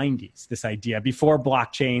early 90s, this idea, before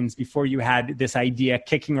blockchains, before you had this idea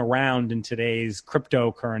kicking around in today's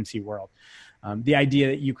cryptocurrency world. The idea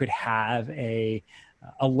that you could have a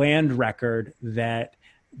land record that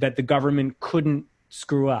the government couldn't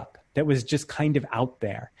screw up, that was just kind of out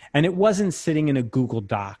there. And it wasn't sitting in a Google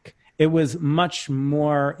Doc. It was much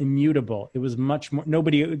more immutable. It was much more,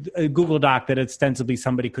 a Google Doc that ostensibly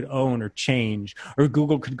somebody could own or change, or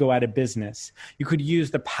Google could go out of business. You could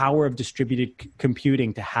use the power of distributed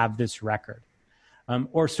computing to have this record.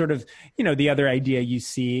 Or sort of, the other idea you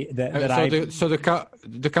see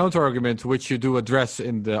the counter argument, which you do address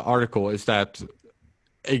in the article, is that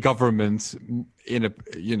a government in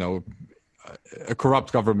a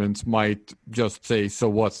corrupt government might just say, so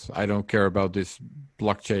what? I don't care about this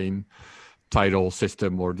blockchain title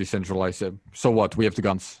system or decentralized. So what? We have the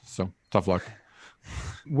guns. So tough luck.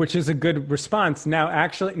 Which is a good response. Now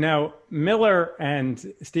Miller and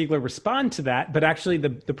Stiegler respond to that, but actually the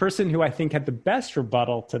person who I think had the best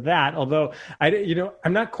rebuttal to that, although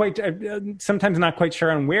I'm sometimes not quite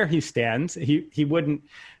sure on where he stands. He wouldn't.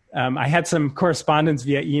 I had some correspondence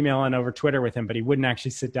via email and over Twitter with him, but he wouldn't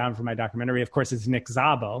actually sit down for my documentary. Of course, it's Nick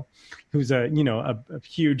Szabo, who's a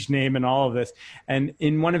huge name in all of this. And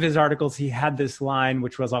in one of his articles, he had this line,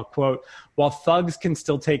 which was, I'll quote, "While thugs can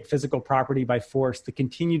still take physical property by force, the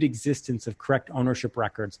continued existence of correct ownership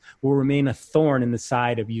records will remain a thorn in the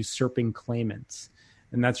side of usurping claimants."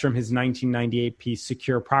 And that's from his 1998 piece,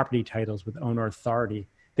 Secure Property Titles with Owner Authority.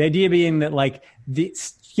 The idea being that,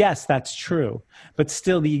 yes, that's true, but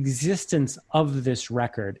still the existence of this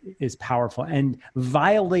record is powerful. And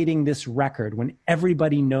violating this record when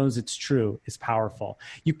everybody knows it's true is powerful.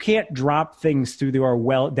 You can't drop things through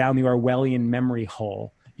down the Orwellian memory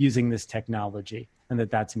hole using this technology, and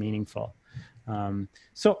that's meaningful.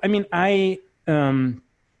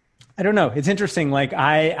 I don't know. It's interesting.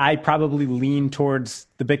 I probably lean towards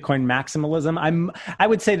the Bitcoin maximalism. I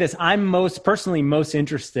would say this. I'm personally most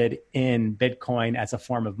interested in Bitcoin as a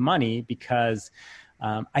form of money because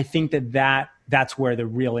I think that's where the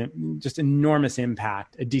real, just enormous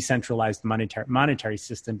impact, a decentralized monetary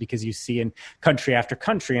system, because you see in country after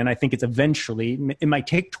country, and I think it's eventually, it might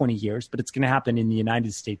take 20 years, but it's going to happen in the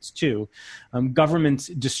United States too. Governments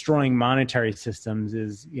destroying monetary systems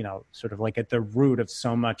is, sort of like at the root of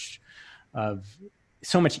so much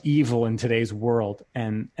evil in today's world.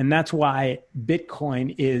 And that's why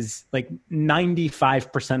Bitcoin is like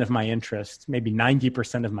 95% of my interest, maybe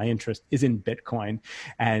 90% of my interest is in Bitcoin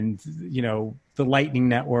and, the Lightning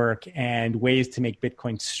Network and ways to make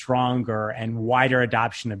Bitcoin stronger and wider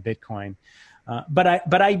adoption of Bitcoin.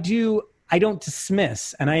 But I don't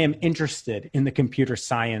dismiss, and I am interested in the computer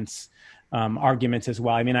science arguments as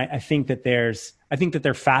well. I mean, I think that they're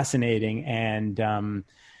fascinating and, I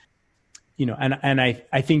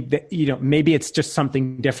think that, maybe it's just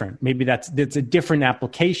something different. Maybe that's a different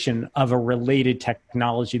application of a related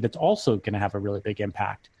technology that's also going to have a really big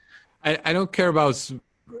impact. I don't care about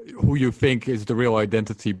who you think is the real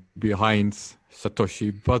identity behind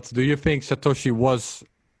Satoshi, but do you think Satoshi was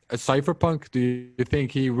a cypherpunk? Do you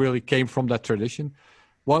think he really came from that tradition?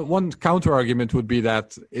 One counter argument would be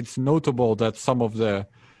that it's notable that some of the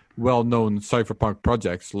well-known cypherpunk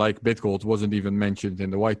projects like BitGold wasn't even mentioned in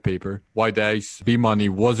the white paper. White Ice, B-Money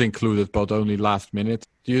was included, but only last minute.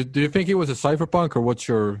 Do you think he was a cypherpunk, or what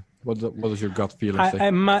is your gut feeling say?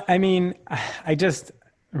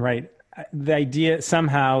 The idea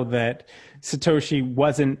somehow that Satoshi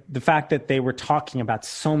wasn't, the fact that they were talking about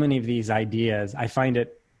so many of these ideas, I find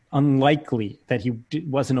it unlikely that he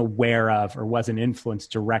wasn't aware of or wasn't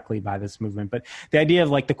influenced directly by this movement. But the idea of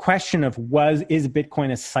the question of is Bitcoin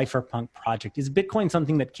a cypherpunk project? Is Bitcoin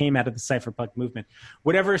something that came out of the cypherpunk movement?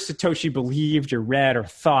 Whatever Satoshi believed or read or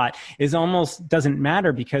thought almost doesn't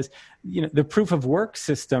matter, because the proof of work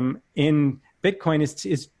system in Bitcoin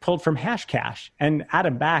is pulled from Hashcash, and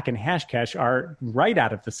Adam Back and Hashcash are right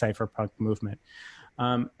out of the cypherpunk movement.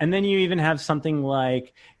 And then you even have something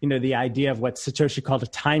like, the idea of what Satoshi called a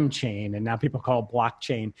time chain, and now people call it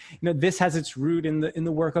blockchain. This has its root in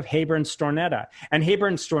the work of Haber and Stornetta. And Haber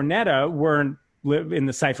and Stornetta weren't in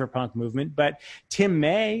the cypherpunk movement, but Tim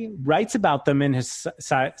May writes about them in his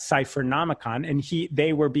Cyphernomicon, and he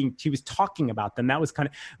was talking about them. That was kind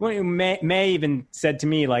of, May even said to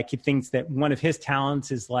me, he thinks that one of his talents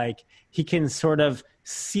is he can sort of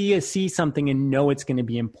see something and know it's going to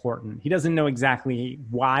be important. He doesn't know exactly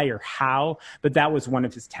why or how, but that was one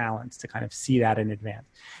of his talents, to kind of see that in advance.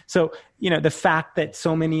 So, the fact that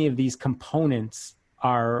so many of these components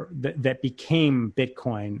that became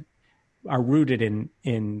Bitcoin are rooted in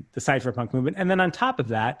the cypherpunk movement. And then on top of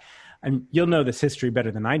that, and you'll know this history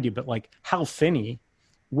better than I do, but Hal Finney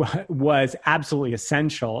was absolutely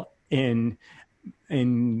essential in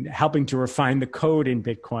helping to refine the code in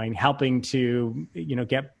Bitcoin, helping to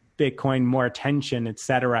get Bitcoin more attention, et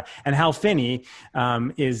cetera. And Hal Finney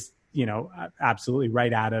is absolutely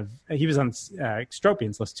right out of, he was on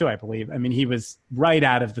Extropian's list too, I believe. I mean, he was right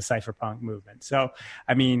out of the cypherpunk movement. So,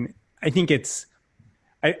 I mean, I think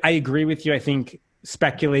I agree with you. I think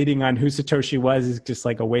speculating on who Satoshi was is just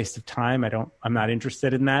a waste of time. I'm not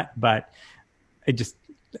interested in that, but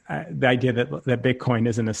the idea that Bitcoin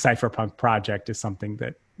isn't a cypherpunk project is something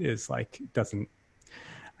that is I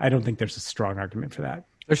don't think there's a strong argument for that.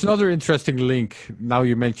 There's another interesting link. Now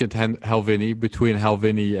you mentioned Hal Finney, between Hal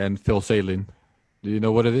Finney and Phil Salen. Do you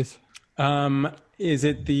know what it is? Is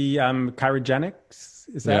it the cryogenics?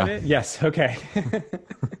 Is that it? Yes. Okay.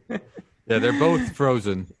 Yeah, they're both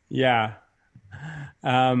frozen. Yeah.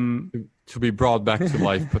 To be brought back to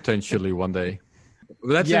life potentially one day.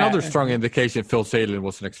 That's another strong indication Phil Salen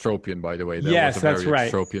was an extropian, by the way. That was a very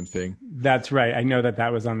extropian thing. That's right. I know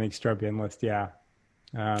that was on the extropian list, yeah.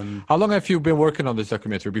 How long have you been working on this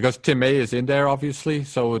documentary? Because Tim May is in there, obviously,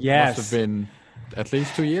 so it must have been at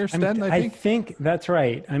least 2 years then, I think? I think that's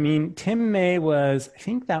right. I mean, Tim May I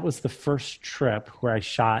think that was the first trip where I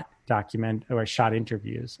shot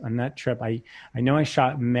interviews. On that trip, I know I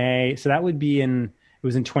shot May, so that would be it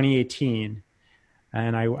was in 2018.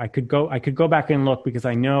 And I could go back and look because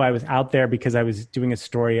I know I was out there because I was doing a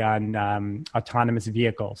story on autonomous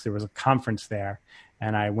vehicles. There was a conference there,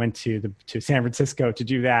 and I went to San Francisco to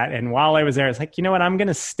do that. And while I was there, I was like, you know what, I'm going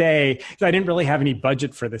to stay, because I didn't really have any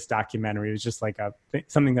budget for this documentary. It was just like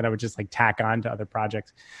something that I would just like tack on to other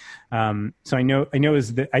projects. So I know it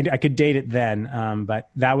was I could date it then, but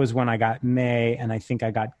that was when I got May, and I think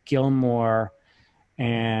I got Gilmore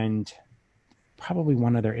and probably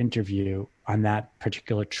one other interview on that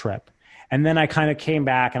particular trip. And then I kind of came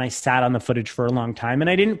back and I sat on the footage for a long time, and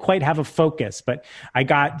I didn't quite have a focus, but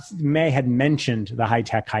May had mentioned the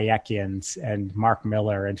high-tech Hayekians and Mark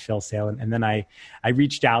Miller and Phil Salen. And then I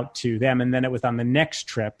reached out to them. And then it was on the next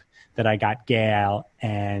trip that I got Gail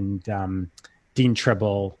and Dean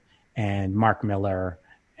Tribble and Mark Miller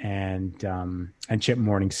and Chip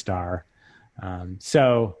Morningstar.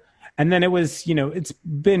 And then it was, it's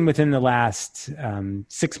been within the last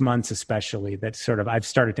 6 months, especially, that sort of I've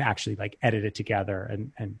started to actually like edit it together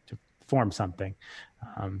and to form something.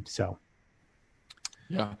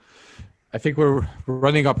 Yeah, I think we're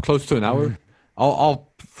running up close to an hour. Mm-hmm.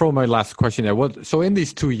 I'll throw my last question there. So in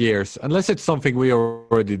these 2 years, unless it's something we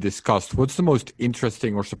already discussed, what's the most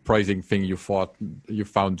interesting or surprising thing you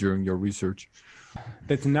found during your research?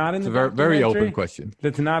 That's not in the documentary? It's a very open question.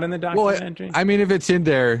 That's not in the documentary? Well, I mean, if it's in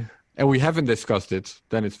there and we haven't discussed it,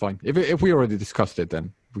 then it's fine. If we already discussed it,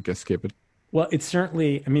 then we can skip it. Well, it's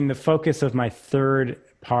certainly, the focus of my third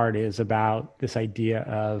part is about this idea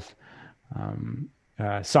of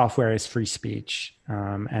software as free speech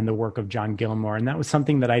and the work of John Gilmore. And that was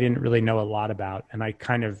something that I didn't really know a lot about. And I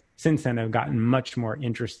kind of, since then, have gotten much more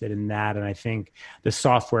interested in that. And I think the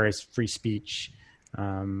software as free speech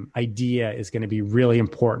idea is going to be really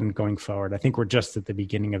important going forward. I think we're just at the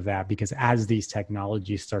beginning of that, because as these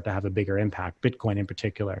technologies start to have a bigger impact, Bitcoin in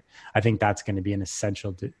particular, I think that's going to be an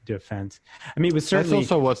essential defense. It was certainly... That's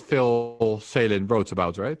also what Phil Salen wrote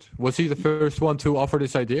about, right? Was he the first one to offer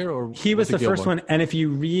this idea, or he was the first one? And if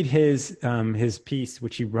you read his piece,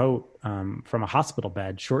 which he wrote from a hospital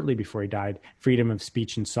bed shortly before he died, Freedom of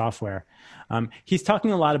Speech and Software, he's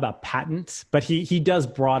talking a lot about patents, but he does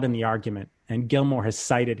broaden the argument. And Gilmore has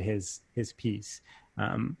cited his piece.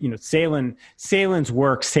 Salen's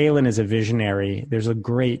work. Salen is a visionary. There's a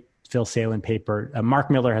great Phil Salen paper.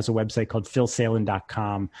 Mark Miller has a website called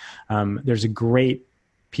philsalen.com. There's a great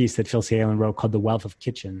piece that Phil Salen wrote called The Wealth of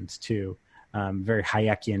Kitchens, too. Very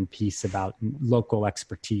Hayekian piece about local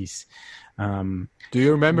expertise. Do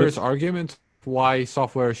you remember his argument why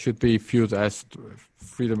software should be viewed as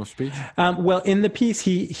freedom of speech? Well, in the piece,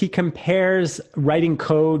 he compares writing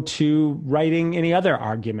code to writing any other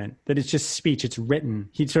argument, that it's just speech, it's written.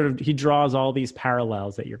 He draws all these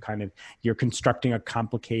parallels that you're constructing a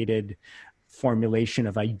complicated formulation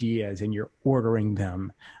of ideas and you're ordering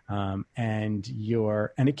them. And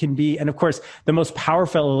it can be, and of course, the most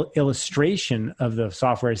powerful illustration of the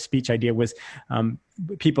software speech idea was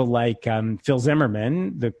people like Phil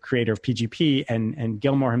Zimmerman, the creator of PGP, and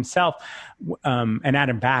Gilmore himself, and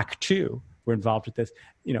Adam Back too, were involved with this.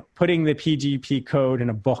 Putting the PGP code in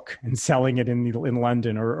a book and selling it in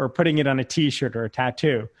London, or putting it on a T-shirt or a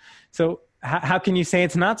tattoo. So how can you say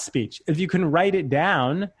it's not speech? If you can write it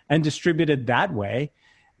down and distribute it that way,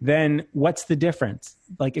 then what's the difference?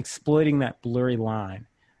 Like exploiting that blurry line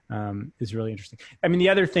is really interesting. The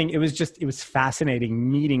other thing, it was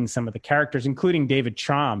fascinating meeting some of the characters, including David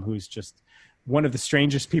Chaum, who's just one of the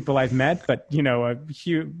strangest people I've met, but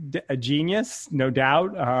a genius, no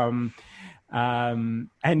doubt.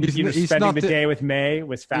 And spending the day with May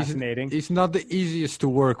was fascinating. He's not the easiest to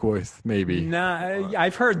work with, maybe. No,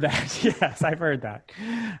 I've heard that. Yes, I've heard that.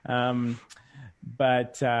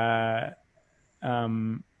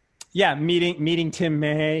 Yeah, meeting Tim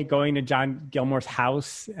May, going to John Gilmore's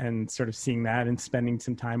house and sort of seeing that and spending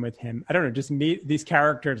some time with him. I don't know, just meet these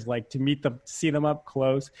characters, like to meet them, see them up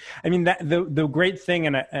close. I mean, that the great thing,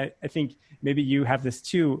 and I think maybe you have this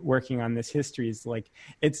too, working on this history, is like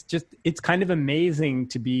it's kind of amazing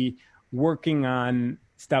to be working on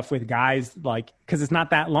stuff with guys, like, because it's not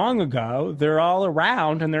that long ago. They're all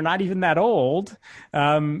around and they're not even that old,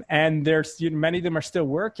 and there's many of them are still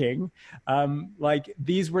working. Like,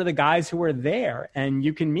 these were the guys who were there, and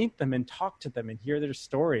you can meet them and talk to them and hear their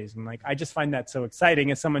stories. And like, I just find that so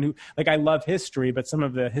exciting as someone who, like, I love history, but some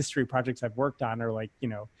of the history projects I've worked on are like,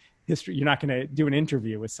 history. You're not going to do an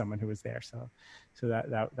interview with someone who was there. So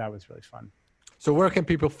that was really fun. So where can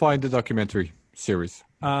people find the documentary series?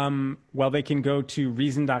 Well, they can go to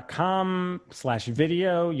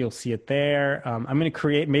reason.com/video. You'll see it there. I'm going to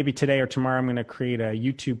create, maybe today or tomorrow, I'm going to create a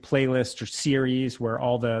YouTube playlist or series where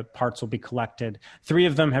all the parts will be collected. 3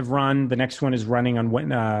 of them have run. The next one is running on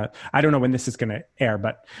when, I don't know when this is going to air,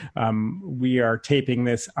 but we are taping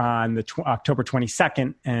this on the October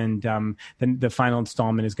 22nd, and then the final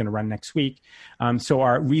installment is going to run next week. So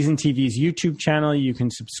our Reason TV's YouTube channel, you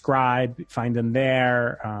can subscribe, find them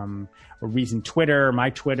there. Or Reason Twitter,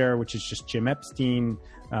 my Twitter, which is just Jim Epstein,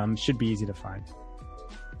 should be easy to find.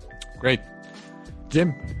 Great.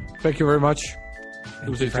 Jim, thank you very much.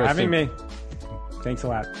 Thank you for having me. Thanks a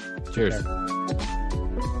lot. Cheers.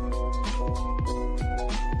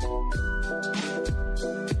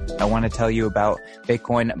 I want to tell you about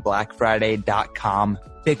BitcoinBlackFriday.com.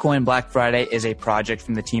 Bitcoin Black Friday is a project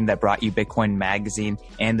from the team that brought you Bitcoin Magazine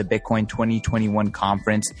and the Bitcoin 2021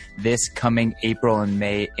 conference this coming April and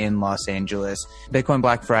May in Los Angeles. Bitcoin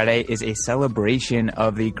Black Friday is a celebration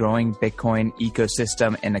of the growing Bitcoin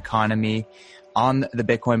ecosystem and economy. On the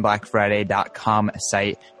BitcoinBlackFriday.com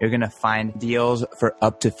site, you're going to find deals for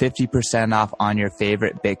up to 50% off on your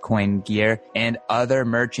favorite Bitcoin gear and other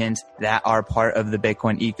merchants that are part of the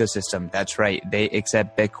Bitcoin ecosystem. That's right. They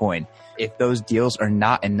accept Bitcoin. If those deals are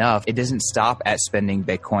not enough, it doesn't stop at spending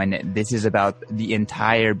Bitcoin. This is about the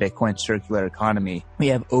entire Bitcoin circular economy. We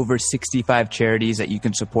have over 65 charities that you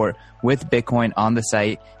can support with Bitcoin on the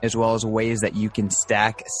site, as well as ways that you can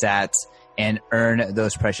stack sats and earn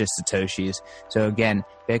those precious Satoshis. So again,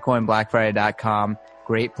 BitcoinBlackFriday.com,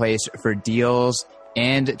 great place for deals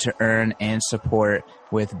and to earn and support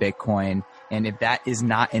with Bitcoin. And if that is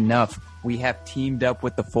not enough, we have teamed up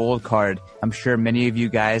with the Fold card. I'm sure many of you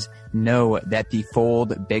guys know that the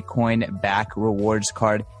Fold Bitcoin Back Rewards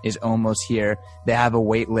card is almost here. They have a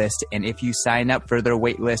wait list, and if you sign up for their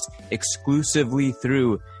wait list exclusively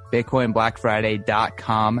through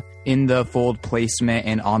BitcoinBlackFriday.com in the Fold placement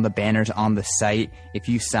and on the banners on the site, if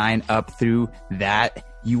you sign up through that,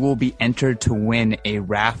 you will be entered to win a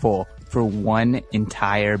raffle for one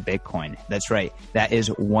entire Bitcoin. That's right. That is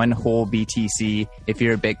one whole BTC. If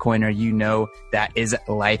you're a Bitcoiner, you know that is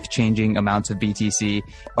life-changing amounts of BTC.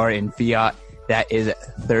 Or in fiat, that is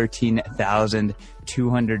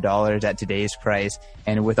 $13,200 at today's price.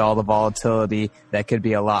 And with all the volatility, that could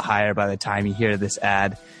be a lot higher by the time you hear this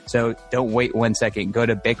ad. So don't wait 1 second. Go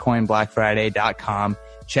to BitcoinBlackFriday.com,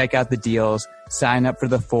 check out the deals, sign up for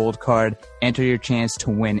the Fold card, enter your chance to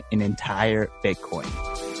win an entire Bitcoin.